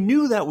 but we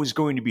knew that was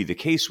going to be the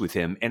case with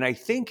him. And I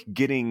think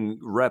getting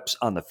reps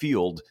on the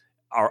field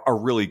are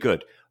really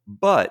good,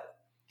 but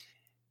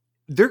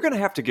they're going to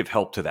have to give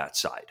help to that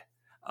side.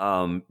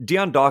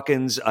 Deion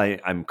Dawkins,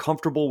 I'm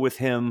comfortable with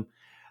him,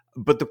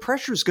 but the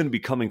pressure is going to be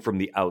coming from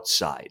the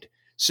outside.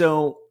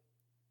 So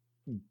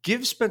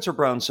give Spencer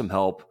Brown some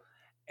help.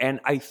 And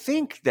I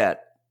think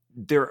that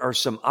there are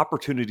some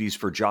opportunities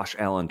for Josh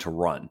Allen to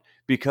run,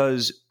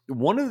 because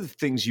one of the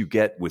things you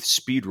get with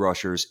speed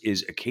rushers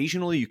is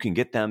occasionally you can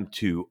get them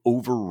to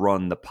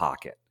overrun the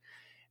pocket.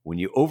 When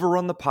you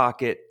overrun the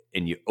pocket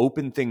and you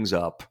open things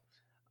up,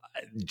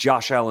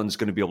 Josh Allen's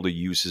going to be able to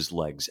use his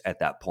legs at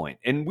that point.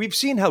 And we've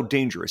seen how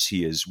dangerous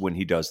he is when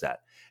he does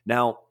that.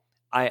 Now,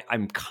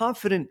 I'm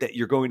confident that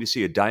you're going to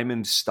see a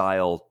diamond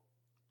style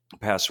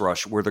pass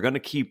rush where they're going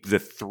to keep the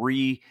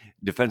 3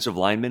 defensive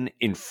linemen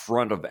in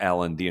front of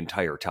Allen the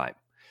entire time.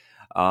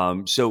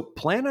 So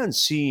plan on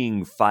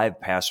seeing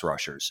 5 pass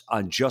rushers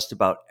on just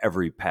about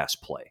every pass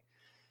play.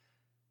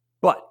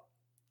 But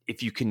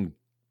if you can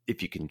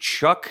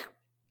chuck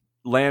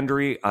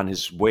Landry on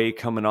his way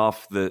coming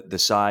off the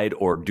side,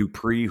 or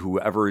Dupree,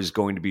 whoever is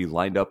going to be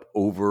lined up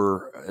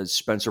over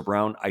Spencer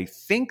Brown, I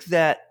think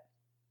that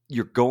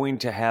you're going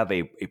to have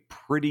a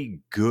pretty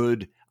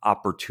good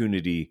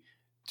opportunity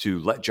to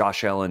let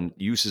Josh Allen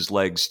use his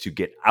legs to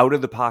get out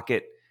of the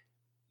pocket,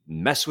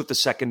 mess with the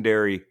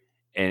secondary,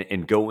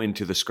 and go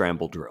into the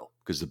scramble drill,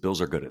 because the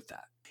Bills are good at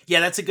that. Yeah,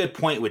 that's a good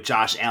point with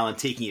Josh Allen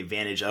taking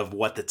advantage of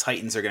what the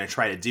Titans are going to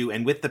try to do.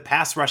 And with the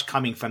pass rush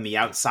coming from the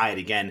outside,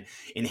 again,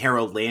 in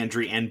Harold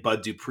Landry and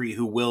Bud Dupree,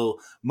 who will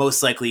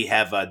most likely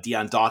have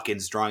Deion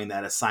Dawkins drawing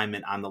that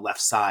assignment on the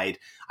left side,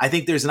 I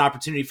think there's an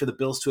opportunity for the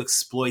Bills to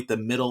exploit the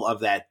middle of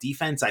that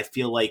defense. I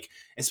feel like,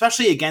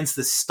 especially against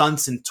the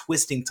stunts and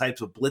twisting types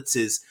of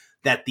blitzes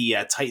that the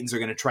Titans are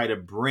going to try to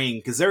bring,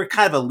 because they're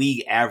kind of a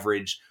league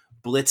average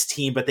blitz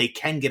team, but they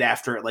can get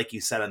after it, like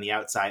you said, on the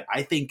outside.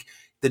 I think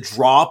the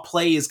draw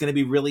play is going to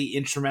be really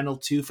instrumental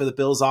too for the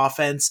Bills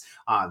offense.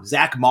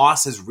 Zach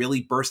Moss has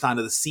really burst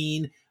onto the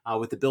scene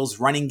with the Bills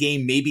running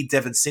game. Maybe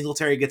Devin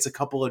Singletary gets a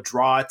couple of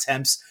draw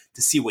attempts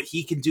to see what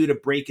he can do to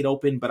break it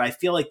open. But I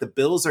feel like the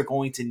Bills are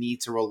going to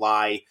need to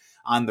rely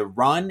on the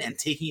run and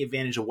taking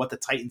advantage of what the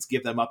Titans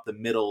give them up the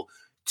middle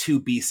to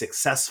be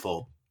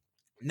successful.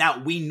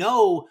 Now, we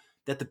know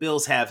that the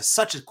Bills have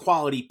such a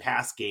quality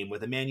pass game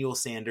with Emmanuel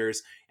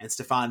Sanders and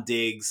Stephon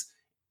Diggs.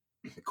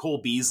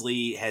 Cole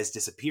Beasley has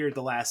disappeared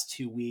the last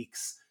 2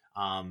 weeks,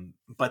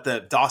 but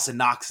the Dawson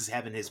Knox is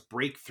having his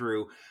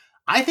breakthrough.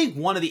 I think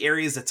one of the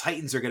areas the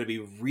Titans are going to be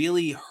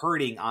really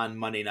hurting on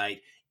Monday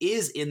night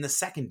is in the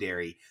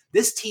secondary.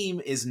 This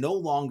team is no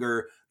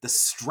longer the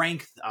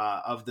strength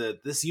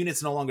this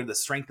unit's no longer the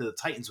strength of the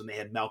Titans when they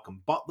had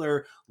Malcolm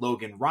Butler,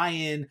 Logan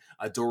Ryan,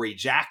 Adoree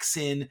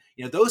Jackson.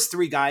 Those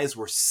three guys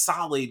were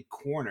solid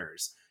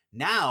corners.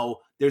 Now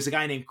there's a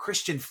guy named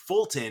Christian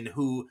Fulton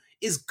who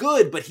is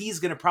good, but he's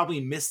going to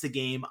probably miss the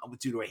game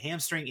due to a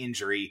hamstring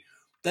injury.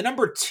 The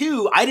number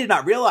 2, I did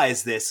not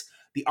realize this.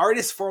 The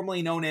artist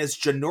formerly known as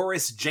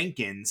Janoris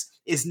Jenkins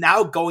is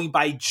now going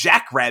by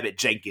Jackrabbit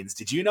Jenkins.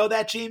 Did you know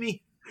that,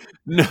 Jamie?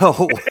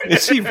 No.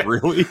 Is he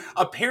really?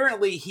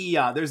 Apparently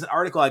there's an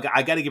article,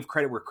 I got to give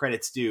credit where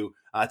credit's due,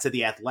 to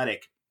The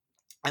Athletic.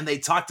 And they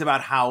talked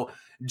about how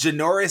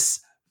Janoris,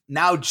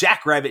 now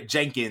Jackrabbit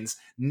Jenkins,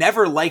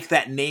 never liked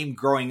that name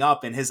growing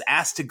up and has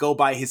asked to go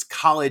by his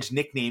college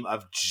nickname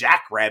of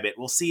Jackrabbit.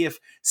 We'll see if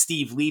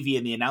Steve Levy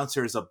and the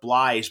announcers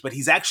oblige, but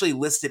he's actually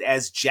listed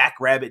as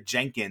Jackrabbit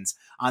Jenkins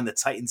on the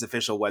Titans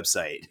official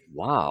website.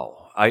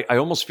 Wow. I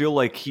almost feel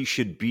like he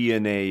should be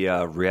in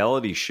a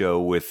reality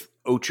show with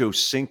Ocho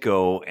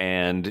Cinco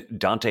and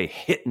Dante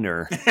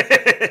Hittner.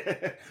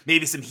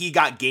 Maybe some He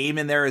Got Game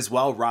in there as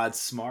well, Rod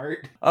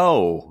Smart.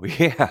 Oh,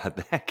 yeah,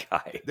 that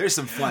guy. There's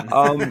some fun.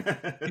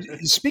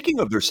 Speaking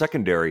of their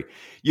secondary,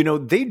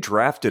 they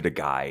drafted a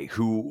guy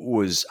who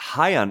was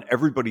high on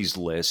everybody's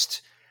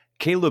list,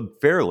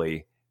 Caleb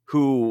Fairley,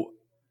 who,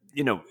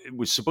 it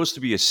was supposed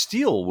to be a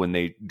steal when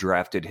they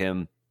drafted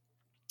him.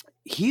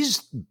 He's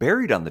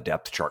buried on the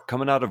depth chart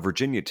coming out of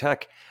Virginia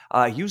Tech.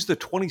 He was the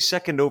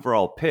 22nd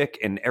overall pick,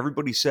 and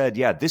everybody said,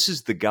 yeah, this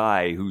is the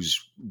guy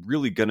who's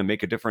really going to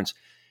make a difference.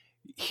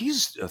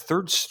 He's a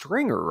third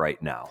stringer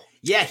right now.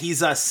 Yeah,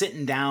 he's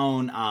sitting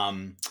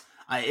down.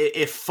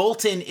 If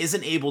Fulton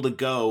isn't able to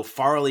go,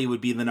 Farley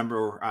would be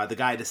the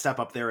guy to step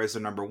up there as the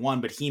number 1,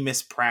 but he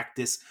missed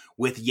practice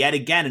with yet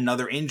again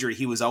another injury.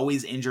 He was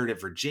always injured at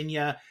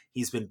Virginia.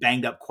 He's been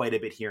banged up quite a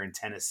bit here in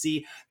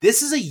Tennessee.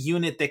 This is a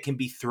unit that can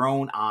be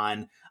thrown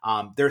on.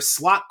 Their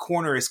slot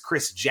corner is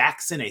Chris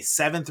Jackson, a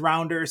 7th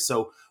rounder.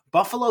 So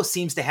Buffalo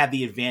seems to have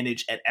the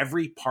advantage at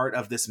every part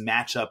of this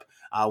matchup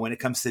when it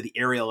comes to the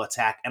aerial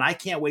attack. And I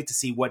can't wait to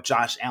see what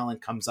Josh Allen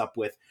comes up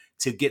with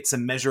to get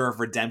some measure of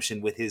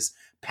redemption with his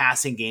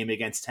passing game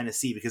against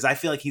Tennessee, because I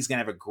feel like he's going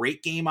to have a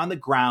great game on the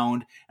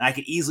ground, and I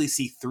could easily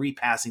see 3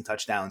 passing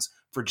touchdowns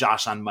for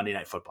Josh on Monday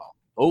Night Football.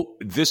 Oh,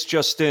 this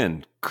just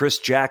in. Chris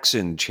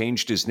Jackson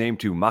changed his name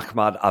to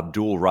Mahmoud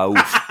Abdul Rauf.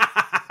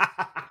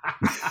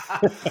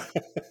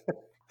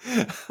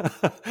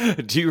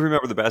 Do you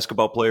remember the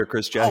basketball player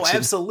Chris Jackson? Oh,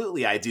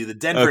 absolutely I do. The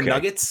Denver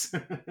Nuggets.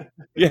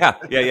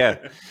 Yeah.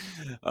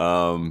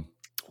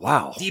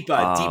 Wow. Deep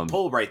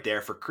pull right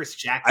there for Chris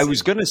Jackson. I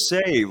was going to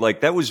say,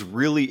 that was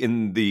really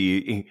in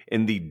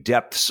the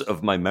depths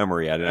of my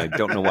memory. I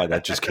don't know why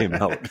that just came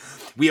out.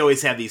 We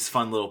always have these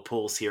fun little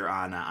pulls here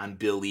on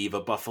Believe,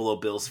 a Buffalo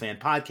Bills fan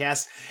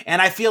podcast.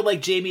 And I feel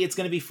like, Jamie, it's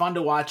going to be fun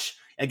to watch,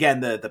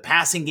 again, the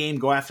passing game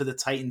go after the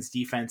Titans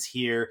defense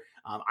here.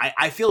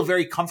 I feel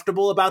very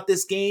comfortable about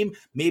this game.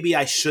 Maybe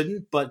I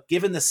shouldn't, but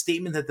given the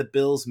statement that the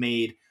Bills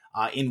made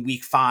in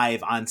week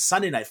 5 on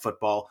Sunday Night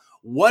Football,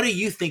 what are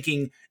you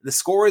thinking the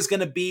score is going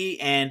to be?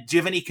 And do you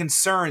have any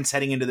concerns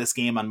heading into this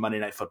game on Monday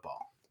Night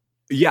Football?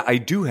 Yeah, I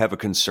do have a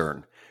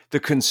concern. The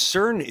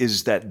concern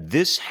is that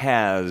this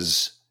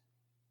has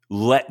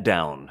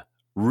letdown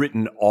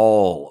written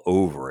all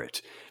over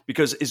it.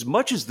 Because as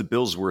much as the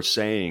Bills were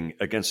saying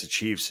against the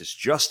Chiefs, it's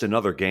just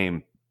another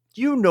game,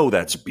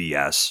 that's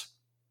BS.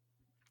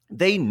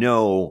 They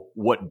know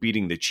what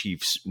beating the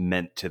Chiefs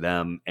meant to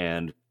them.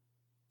 And,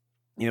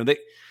 they...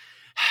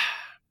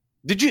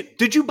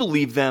 Did you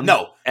believe them?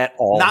 No, at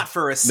all? Not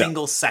for a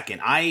single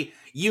second.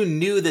 You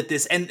knew that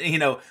this, and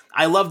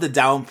I love the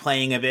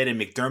downplaying of it, and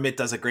McDermott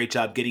does a great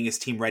job getting his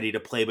team ready to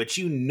play, but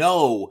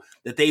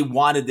that they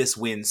wanted this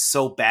win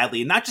so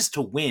badly, and not just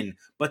to win,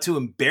 but to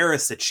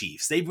embarrass the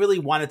Chiefs. They really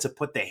wanted to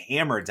put the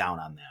hammer down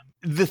on them.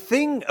 The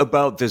thing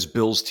about this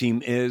Bills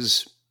team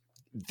is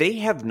they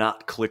have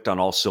not clicked on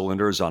all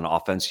cylinders on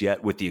offense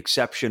yet, with the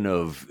exception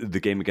of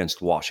the game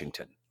against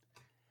Washington.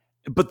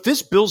 But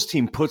this Bills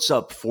team puts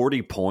up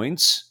 40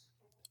 points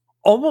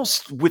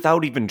almost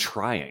without even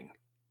trying.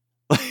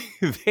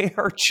 They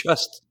are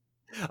just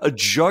a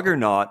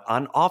juggernaut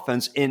on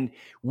offense, and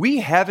we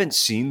haven't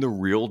seen the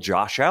real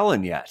Josh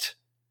Allen yet.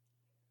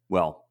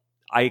 Well,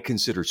 I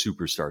consider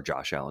superstar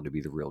Josh Allen to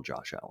be the real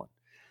Josh Allen.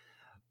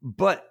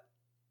 But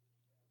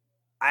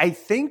I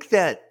think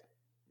that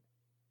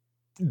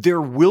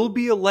there will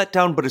be a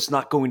letdown, but it's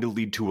not going to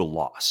lead to a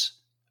loss,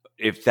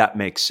 if that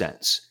makes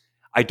sense.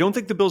 I don't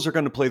think the Bills are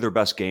going to play their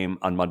best game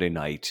on Monday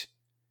night,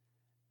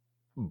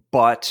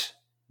 but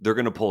they're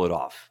going to pull it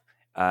off,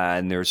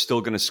 and they're still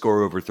going to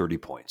score over 30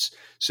 points.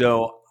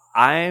 So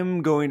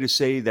I'm going to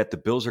say that the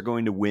Bills are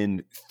going to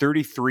win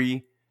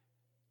 33-27.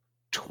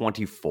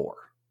 24.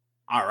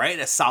 All right,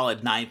 a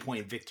solid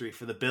 9-point victory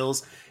for the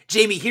Bills.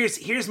 Jamie,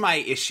 here's my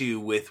issue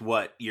with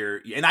what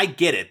and I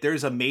get it.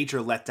 There's a major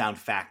letdown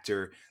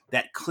factor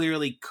that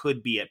clearly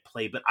could be at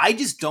play, but I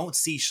just don't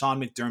see Sean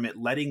McDermott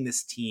letting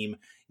this team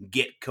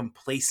get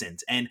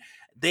complacent. And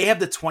they have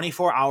the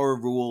 24-hour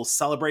rule,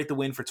 celebrate the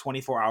win for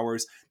 24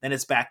 hours, then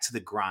it's back to the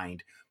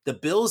grind. The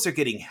Bills are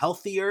getting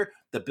healthier.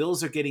 The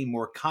Bills are getting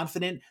more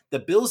confident. The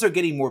Bills are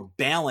getting more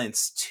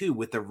balanced, too,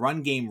 with the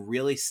run game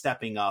really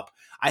stepping up.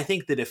 I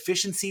think the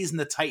deficiencies in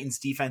the Titans'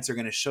 defense are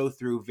going to show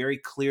through very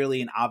clearly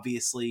and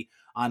obviously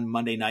on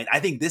Monday night. I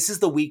think this is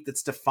the week that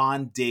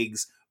Stephon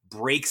Diggs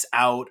breaks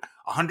out,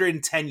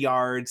 110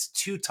 yards,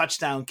 2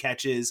 touchdown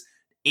catches,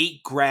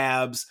 8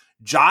 grabs.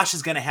 Josh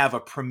is going to have a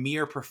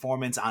premier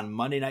performance on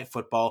Monday Night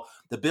Football.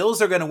 The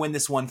Bills are going to win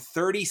this one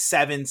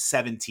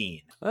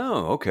 37-17.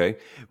 Oh, okay.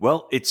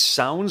 Well, it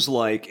sounds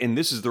like, and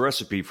this is the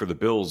recipe for the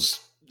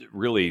Bills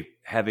really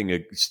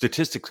having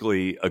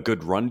statistically a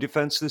good run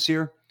defense this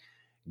year.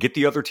 Get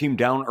the other team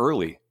down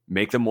early,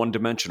 make them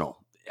one-dimensional.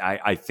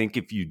 I think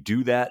if you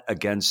do that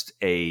against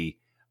a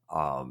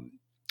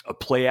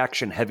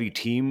play-action heavy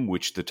team,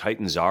 which the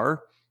Titans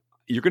are,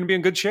 you're going to be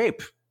in good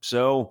shape.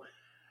 So,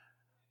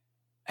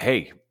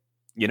 hey,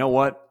 you know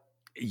what?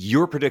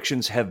 Your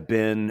predictions have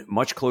been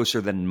much closer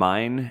than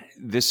mine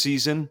this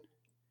season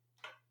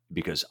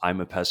because I'm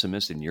a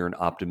pessimist and you're an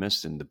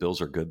optimist and the Bills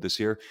are good this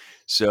year.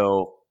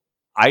 So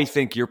I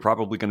think you're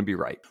probably going to be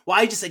right. Well,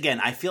 I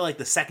feel like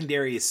the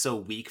secondary is so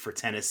weak for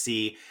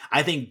Tennessee.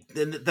 I think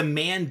the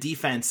man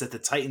defense that the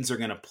Titans are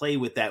going to play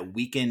with that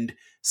weakened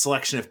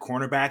selection of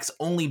cornerbacks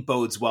only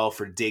bodes well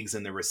for Diggs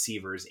and the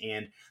receivers.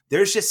 And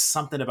there's just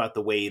something about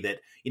the way that,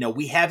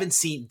 we haven't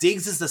seen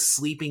Diggs is the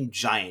sleeping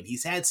giant.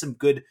 He's had some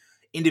good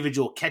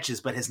individual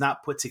catches, but has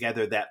not put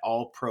together that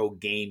all-pro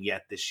game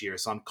yet this year.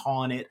 So I'm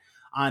calling it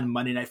on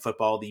Monday Night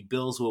Football. The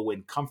Bills will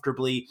win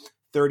comfortably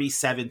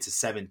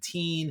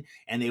 37-17,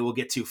 and they will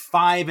get to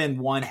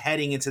 5-1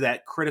 heading into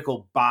that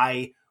critical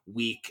bye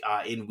week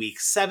in week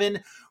 7.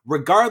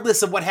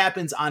 Regardless of what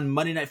happens on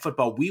Monday Night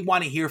Football, we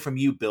want to hear from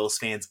you, Bills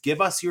fans.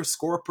 Give us your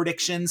score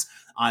predictions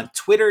on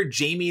Twitter.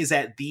 Jamie is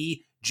at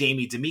the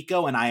Jamie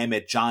D'Amico, and I am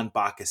at John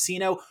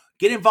Boccacino.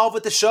 Get involved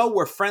with the show.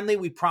 We're friendly.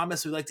 We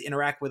promise we like to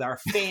interact with our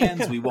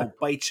fans. We won't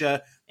bite you.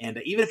 And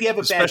even if you have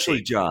a bad Especially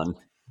take, John.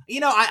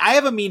 I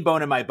have a mean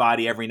bone in my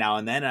body every now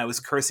and then. And I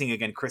was cursing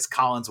again Chris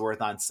Collinsworth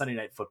on Sunday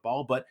Night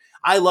Football. But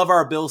I love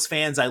our Bills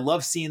fans. I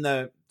love seeing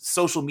the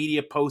social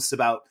media posts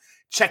about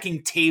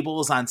checking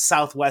tables on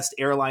Southwest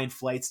airline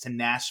flights to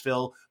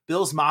Nashville.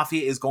 Bills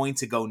Mafia is going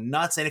to go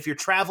nuts. And if you're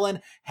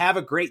traveling, have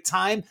a great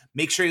time.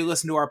 Make sure you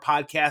listen to our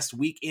podcast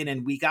week in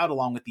and week out,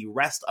 along with the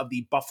rest of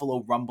the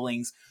Buffalo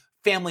Rumblings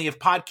family of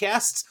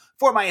podcasts.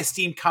 For my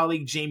esteemed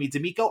colleague, Jamie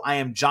D'Amico, I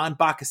am John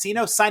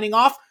Boccacino signing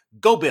off.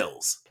 Go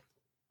Bills.